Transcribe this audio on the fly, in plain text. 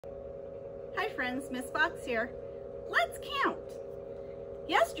Hi friends, Miss Fox here. Let's count.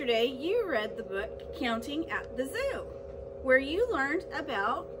 Yesterday you read the book Counting at the Zoo, where you learned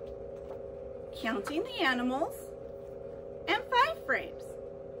about counting the animals and 5 frames.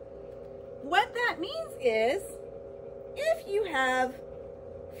 What that means is if you have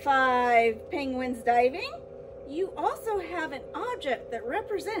 5 penguins diving, you also have an object that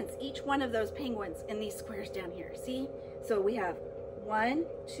represents each one of those penguins in these squares down here. See? So we have 1,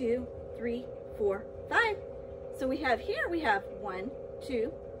 2, 3, 4, 5. So we have 1,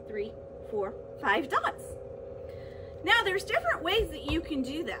 2, 3, 4, 5 dots. Now there's different ways that you can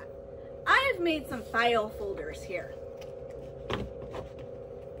do that. I have made some file folders here.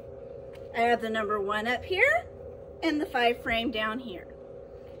 I have the number 1 up here and the 5 frame down here.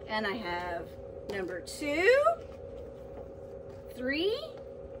 And I have number 2, 3,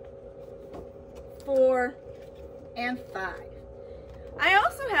 4, and 5. I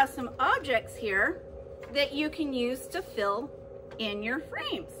also have some objects here that you can use to fill in your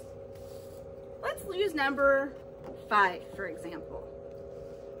frames. Let's use number 5, for example.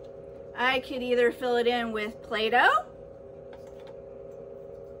 I could either fill it in with Play-Doh,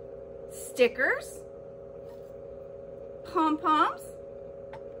 stickers, pom-poms,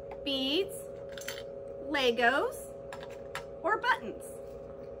 beads, Legos, or buttons.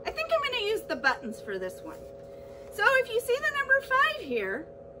 I think I'm going to use the buttons for this one. So if you see the number 5 here,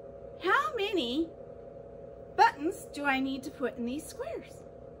 how many buttons do I need to put in these squares?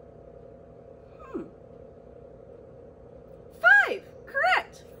 5,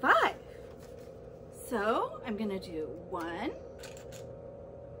 correct, 5. So I'm going to do 1,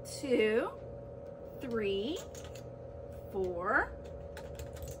 2, 3, 4,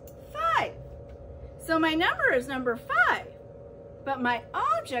 5. So my number is number 5, but my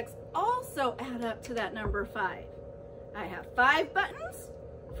objects also add up to that number 5. I have 5 buttons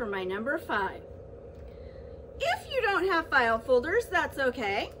for my number 5. If you don't have file folders, that's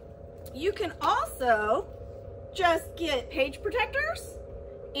okay. You can also just get page protectors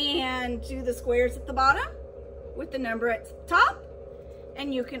and do the squares at the bottom with the number at the top.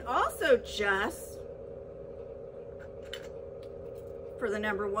 And you can also just, for the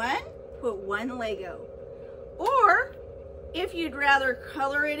number 1, put 1 Lego. Or if you'd rather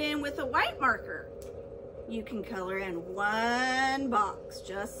color it in with a white marker, you can color in 1 box,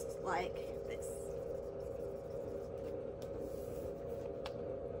 just like this.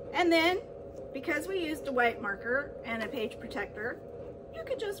 And then, because we used a white marker and a page protector, you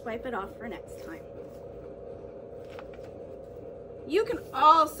could just wipe it off for next time. You can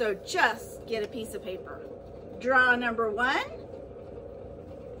also just get a piece of paper, draw number 1,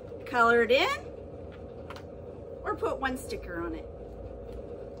 color it in, or put 1 sticker on it.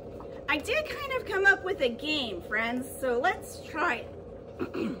 I did kind of come up with a game, friends, so let's try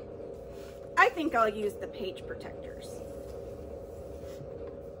it. I think I'll use the page protectors.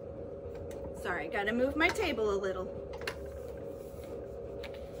 Sorry, gotta move my table a little.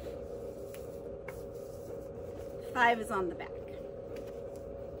 Five is on the back.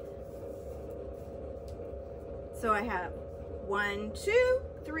 So I have 1, 2,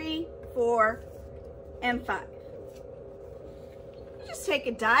 3, 4, and 5. You just take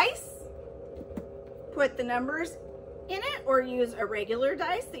a dice, put the numbers in it, or use a regular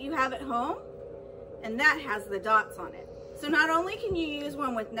dice that you have at home, and that has the dots on it. So not only can you use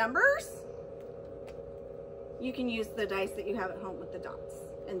one with numbers, you can use the dice that you have at home with the dots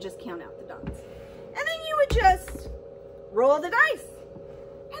and just count out the dots. And then you would just roll the dice.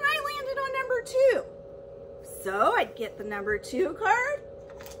 And I landed on number 2. So I'd get the number 2 card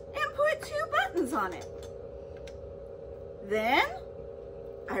and put 2 buttons on it. Then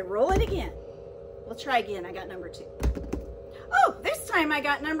I roll it again. We'll try again. I got number 2. Oh, this time I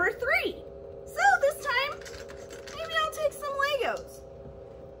got number 3. So this time, maybe I'll take some Legos.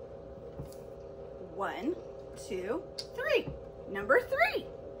 1, 2, 3. Number 3.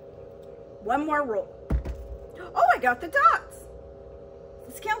 1 more roll. Oh, I got the dots.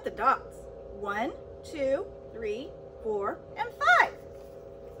 Let's count the dots. 1, 2, 3, 4, and 5.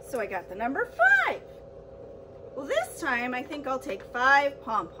 So I got the number 5. Well, this time I think I'll take 5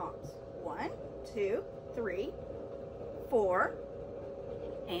 pom-poms. 1, 2, 3, 4,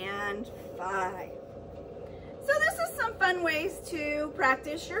 and 5. So this is some fun ways to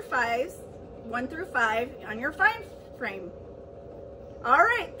practice your 5s, 1 through 5, on your 5 frame. All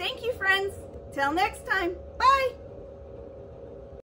right, thank you, friends. Till next time, bye.